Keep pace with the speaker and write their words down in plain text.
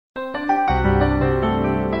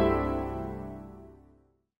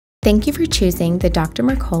Thank you for choosing the Dr.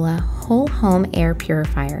 Mercola Whole Home Air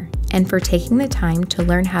Purifier and for taking the time to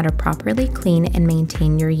learn how to properly clean and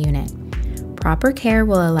maintain your unit. Proper care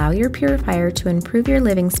will allow your purifier to improve your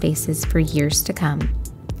living spaces for years to come.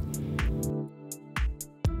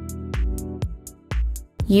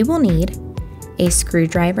 You will need a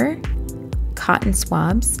screwdriver, cotton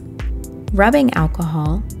swabs, rubbing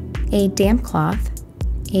alcohol, a damp cloth,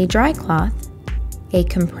 a dry cloth, a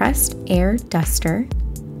compressed air duster,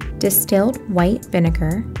 distilled white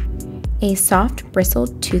vinegar, a soft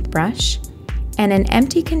bristled toothbrush, and an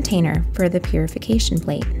empty container for the purification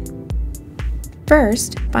plate.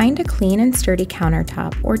 First, find a clean and sturdy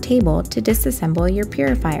countertop or table to disassemble your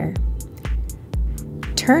purifier.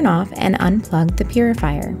 Turn off and unplug the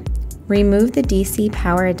purifier. Remove the DC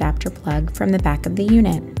power adapter plug from the back of the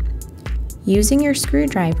unit. Using your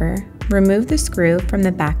screwdriver, remove the screw from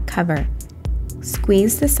the back cover.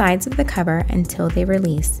 Squeeze the sides of the cover until they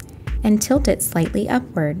release and tilt it slightly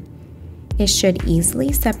upward. It should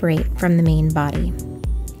easily separate from the main body.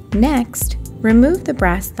 Next, remove the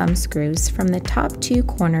brass thumb screws from the top two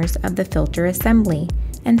corners of the filter assembly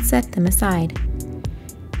and set them aside.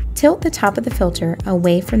 Tilt the top of the filter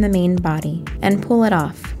away from the main body and pull it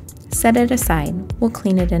off. Set it aside. We'll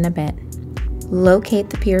clean it in a bit. Locate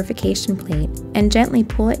the purification plate and gently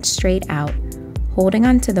pull it straight out, holding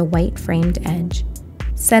onto the white framed edge.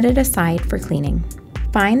 Set it aside for cleaning.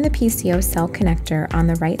 Find the PCO cell connector on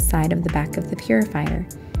the right side of the back of the purifier.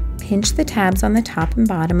 Pinch the tabs on the top and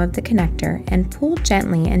bottom of the connector and pull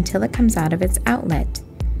gently until it comes out of its outlet.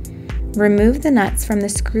 Remove the nuts from the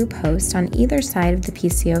screw post on either side of the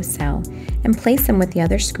PCO cell and place them with the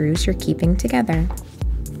other screws you're keeping together.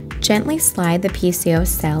 Gently slide the PCO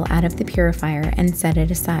cell out of the purifier and set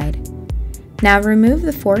it aside. Now remove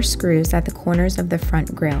the 4 screws at the corners of the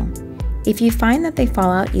front grille. If you find that they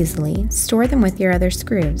fall out easily, store them with your other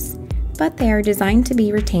screws, but they are designed to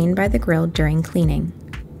be retained by the grille during cleaning.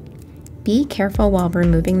 Be careful while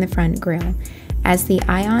removing the front grille, as the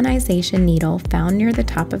ionization needle found near the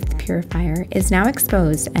top of the purifier is now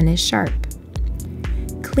exposed and is sharp.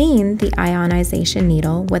 Clean the ionization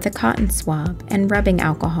needle with a cotton swab and rubbing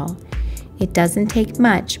alcohol. It doesn't take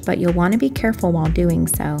much, but you'll want to be careful while doing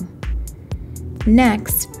so.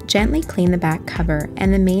 Next, gently clean the back cover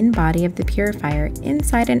and the main body of the purifier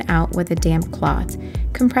inside and out with a damp cloth,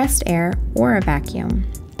 compressed air, or a vacuum.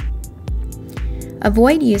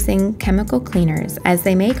 Avoid using chemical cleaners as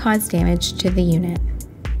they may cause damage to the unit.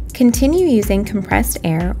 Continue using compressed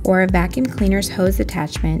air or a vacuum cleaner's hose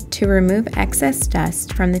attachment to remove excess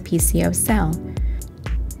dust from the PCO cell.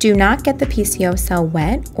 Do not get the PCO cell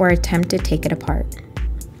wet or attempt to take it apart.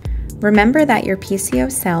 Remember that your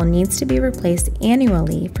PCO cell needs to be replaced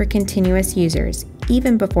annually for continuous users,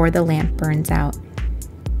 even before the lamp burns out.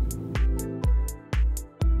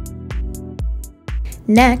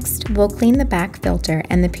 Next, we'll clean the back filter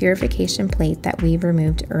and the purification plate that we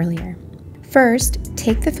removed earlier. First,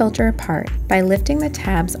 take the filter apart by lifting the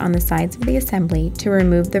tabs on the sides of the assembly to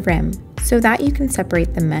remove the rim so that you can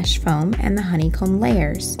separate the mesh foam and the honeycomb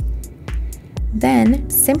layers. Then,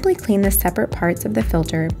 simply clean the separate parts of the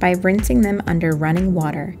filter by rinsing them under running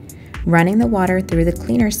water, running the water through the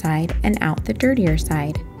cleaner side and out the dirtier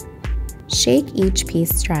side. Shake each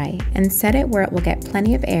piece dry and set it where it will get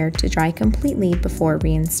plenty of air to dry completely before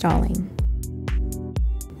reinstalling.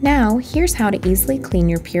 Now, here's how to easily clean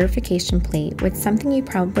your purification plate with something you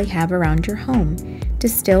probably have around your home: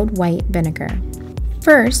 distilled white vinegar.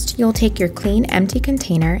 First, you'll take your clean, empty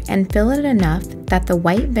container and fill it enough that the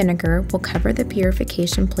white vinegar will cover the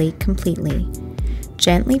purification plate completely.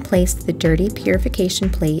 Gently place the dirty purification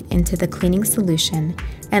plate into the cleaning solution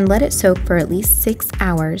and let it soak for at least 6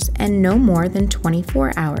 hours and no more than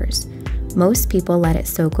 24 hours. Most people let it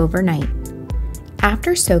soak overnight.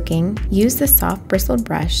 After soaking, use the soft bristled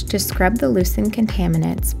brush to scrub the loosened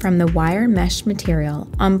contaminants from the wire mesh material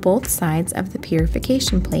on both sides of the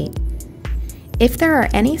purification plate. If there are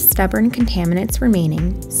any stubborn contaminants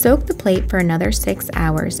remaining, soak the plate for another 6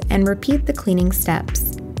 hours and repeat the cleaning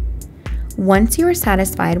steps. Once you are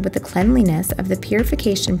satisfied with the cleanliness of the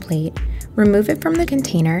purification plate, remove it from the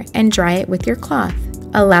container and dry it with your cloth.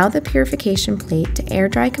 Allow the purification plate to air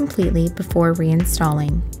dry completely before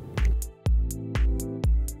reinstalling.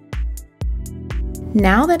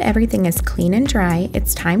 Now that everything is clean and dry,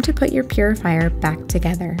 it's time to put your purifier back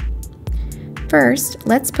together. First,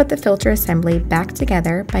 let's put the filter assembly back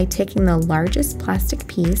together by taking the largest plastic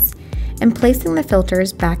piece and placing the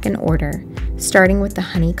filters back in order, starting with the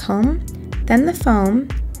honeycomb, then the foam,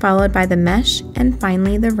 followed by the mesh, and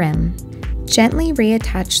finally the rim. Gently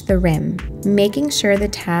reattach the rim, making sure the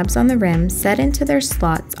tabs on the rim set into their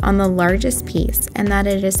slots on the largest piece and that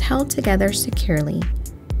it is held together securely.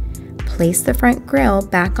 Place the front grille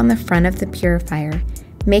back on the front of the purifier,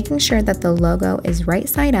 making sure that the logo is right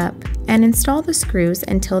side up, and install the screws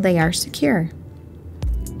until they are secure.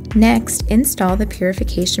 Next, install the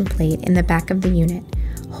purification plate in the back of the unit.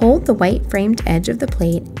 Hold the white framed edge of the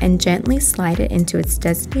plate and gently slide it into its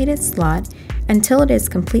designated slot until it is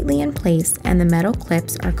completely in place and the metal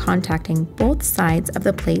clips are contacting both sides of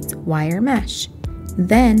the plate's wire mesh.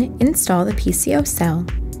 Then, install the PCO cell.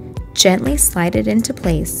 Gently slide it into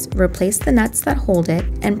place, replace the nuts that hold it,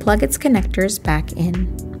 and plug its connectors back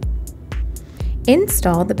in.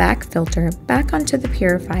 Install the back filter back onto the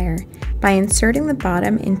purifier by inserting the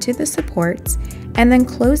bottom into the supports and then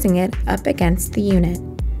closing it up against the unit.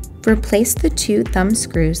 Replace the 2 thumb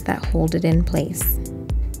screws that hold it in place.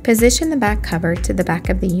 Position the back cover to the back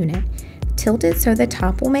of the unit. Tilt it so the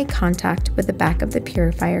top will make contact with the back of the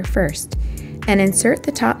purifier first, and insert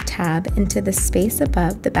the top tab into the space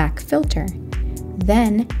above the back filter.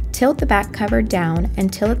 Then, tilt the back cover down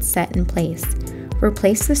until it's set in place.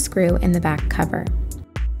 Replace the screw in the back cover.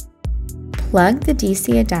 Plug the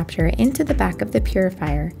DC adapter into the back of the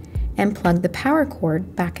purifier and plug the power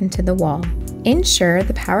cord back into the wall. Ensure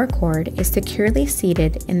the power cord is securely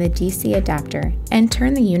seated in the DC adapter and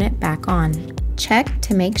turn the unit back on. Check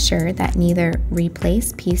to make sure that neither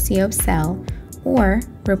replace PCO cell or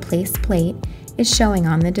replace plate is showing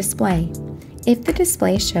on the display. If the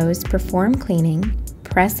display shows perform cleaning,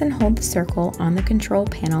 press and hold the circle on the control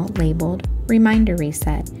panel labeled Reminder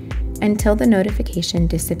Reset until the notification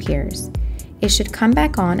disappears. It should come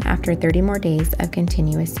back on after 30 more days of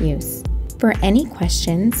continuous use. For any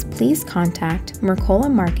questions, please contact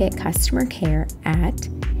Mercola Market Customer Care at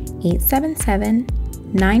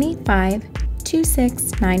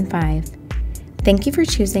 877-985-2695. Thank you for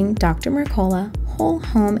choosing Dr. Mercola Whole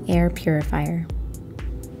Home Air Purifier.